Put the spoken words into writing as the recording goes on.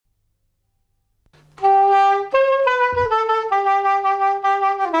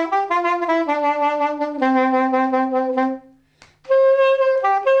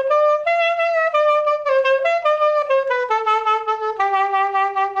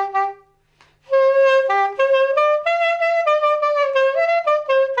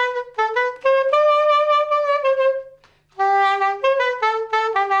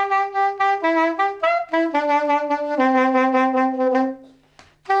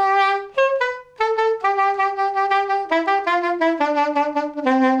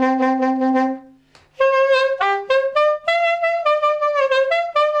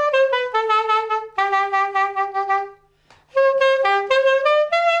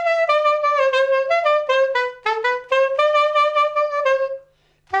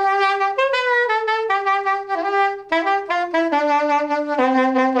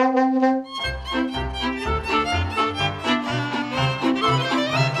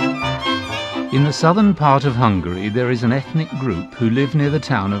In the southern part of Hungary, there is an ethnic group who live near the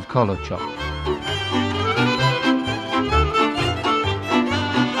town of Kalocsa.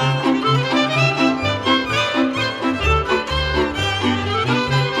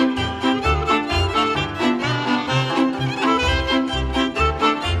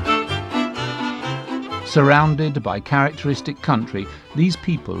 Surrounded by characteristic country, these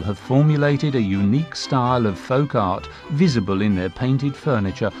people have formulated a unique style of folk art visible in their painted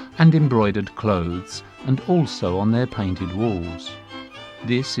furniture and embroidered clothes, and also on their painted walls.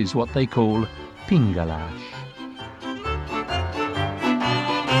 This is what they call pingalás.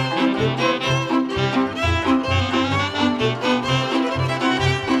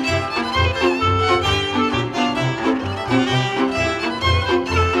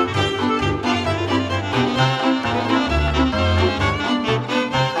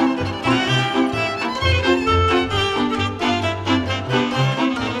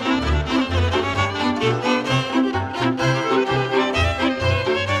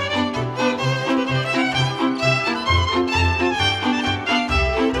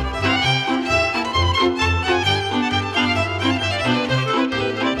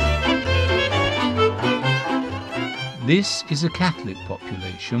 This is a Catholic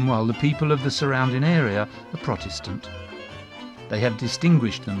population, while the people of the surrounding area are Protestant. They have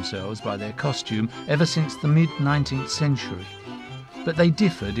distinguished themselves by their costume ever since the mid-19th century, but they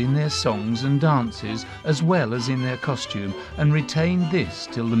differed in their songs and dances as well as in their costume, and retained this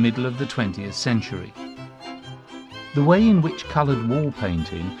till the middle of the 20th century. The way in which coloured wall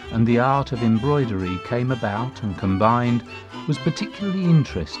painting and the art of embroidery came about and combined was particularly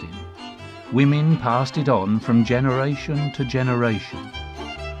interesting. Women passed it on from generation to generation.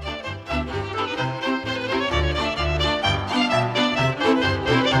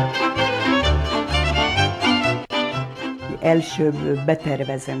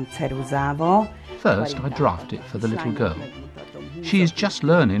 First, I draft it for the little girl. She is just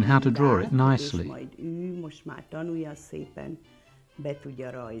learning how to draw it nicely.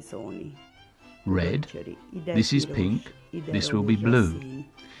 Red, this is pink, this will be blue.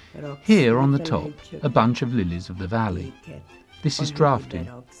 Here on the top, a bunch of lilies of the valley. This is drafting.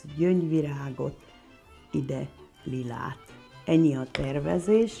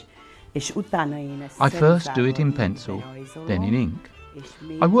 I first do it in pencil, then in ink.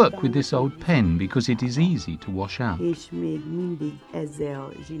 I work with this old pen because it is easy to wash out.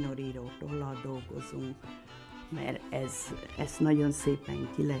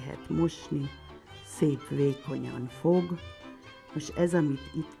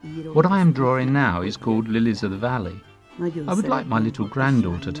 What I am drawing now is called Lilies of the Valley. I would like my little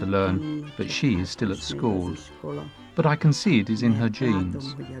granddaughter to learn, but she is still at school. But I can see it is in her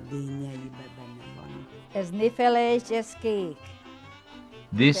genes.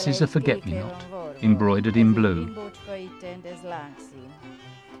 This is a forget-me-not, embroidered in blue.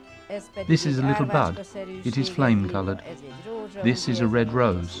 This is a little bud. It is flame-coloured. This is a red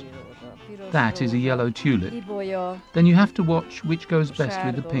rose. That is a yellow tulip. Then you have to watch which goes best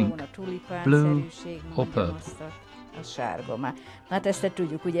with the pink, blue or purple. Hát ezt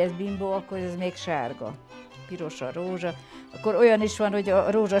tudjuk, ugye ez bimbó, akkor ez még sárga. Piros a rózsa. Akkor olyan is van, hogy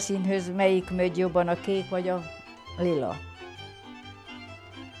a rózsaszínhöz melyik megy jobban, a kék vagy a lila.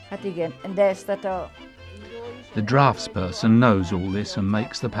 Hát igen, de ezt a... The draftsperson knows all this and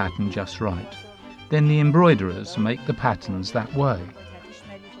makes the pattern just right. Then the embroiderers make the patterns that way.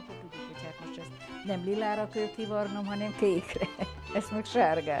 Nem lilára kell kivarnom, hanem kékre. Ezt meg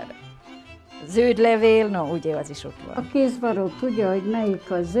sárgára. Zöld levél, no, ugye az is ott van. A kézvaró tudja, hogy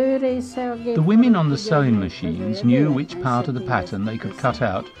melyik a zöld része a gépnek. The women on the sewing machines knew which part of the pattern they could cut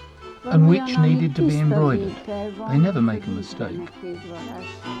out and which needed to be embroidered. They never make a mistake.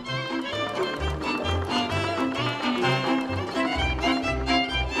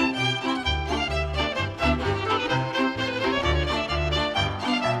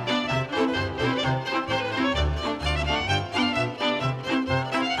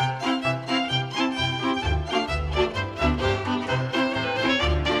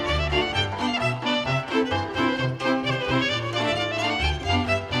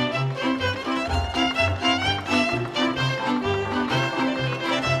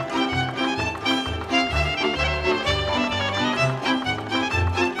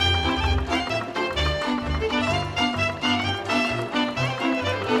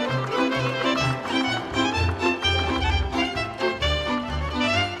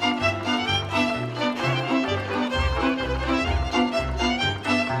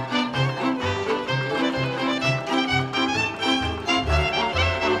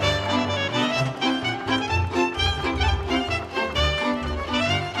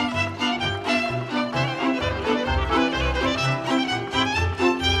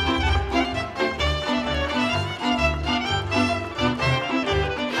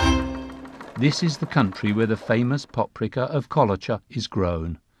 This is the country where the famous paprika of Kalocsa is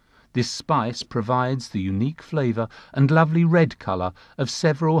grown. This spice provides the unique flavour and lovely red colour of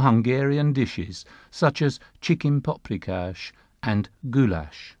several Hungarian dishes, such as chicken paprikás and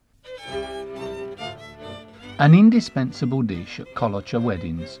goulash. An indispensable dish at Kalocsa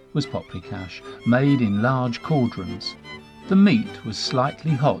weddings was paprikás, made in large cauldrons. The meat was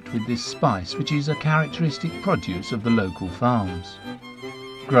slightly hot with this spice, which is a characteristic produce of the local farms.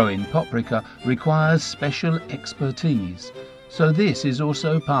 Growing paprika requires special expertise, so this is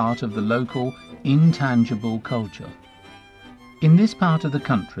also part of the local intangible culture. In this part of the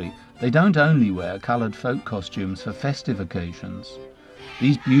country, they don't only wear coloured folk costumes for festive occasions.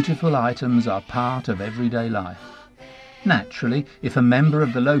 These beautiful items are part of everyday life. Naturally, if a member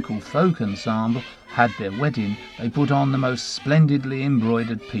of the local folk ensemble had their wedding, they put on the most splendidly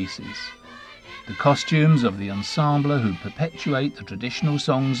embroidered pieces. The costumes of the ensemble who perpetuate the traditional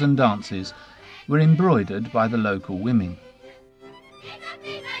songs and dances were embroidered by the local women.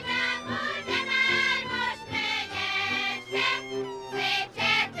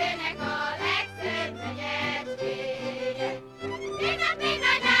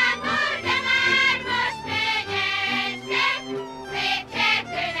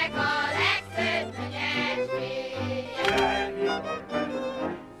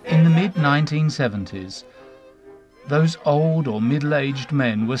 In the mid-1970s, those old or middle-aged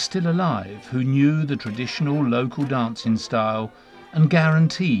men were still alive who knew the traditional local dancing style and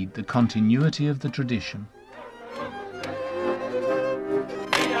guaranteed the continuity of the tradition.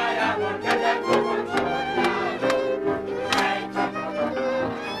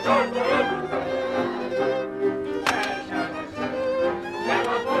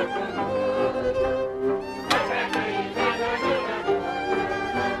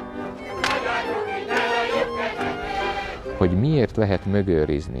 Hogy miért lehet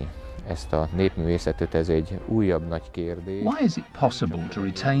megőrizni ezt a népművészetet, ez egy újabb nagy kérdés. Why is it possible to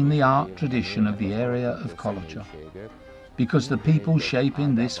retain the art tradition of the area of Kalocsa? Because the people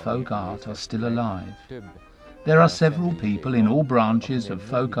shaping this folk art are still alive. There are several people in all branches of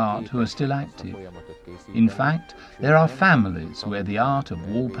folk art who are still active. In fact, there are families where the art of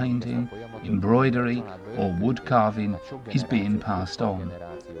wall painting, embroidery or wood carving is being passed on.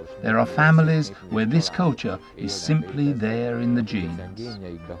 There are families where this culture is simply there in the genes.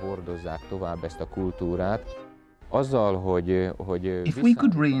 If we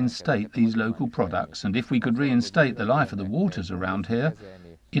could reinstate these local products, and if we could reinstate the life of the waters around here,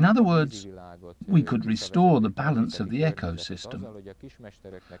 in other words, we could restore the balance of the ecosystem.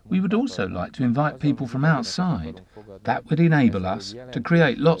 We would also like to invite people from outside. That would enable us to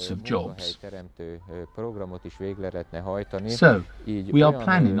create lots of jobs. So, we are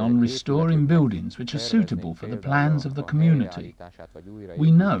planning on restoring buildings which are suitable for the plans of the community.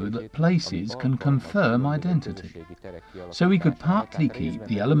 We know that places can confirm identity. So we could partly keep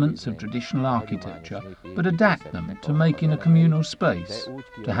the elements of traditional architecture, but adapt them to making a communal space,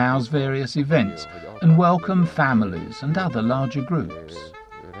 to house various events and welcome families and other larger groups.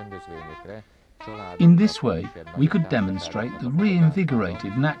 In this way, we could demonstrate the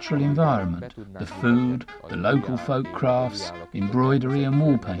reinvigorated natural environment, the food, the local folk crafts, embroidery and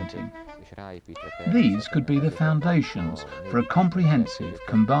wall painting. These could be the foundations for a comprehensive,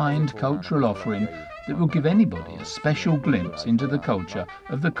 combined cultural offering that will give anybody a special glimpse into the culture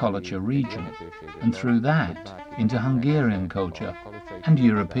of the Kalocsa region, and through that, into Hungarian culture and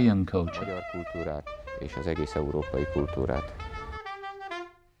European culture. És az egész európai kultúrát.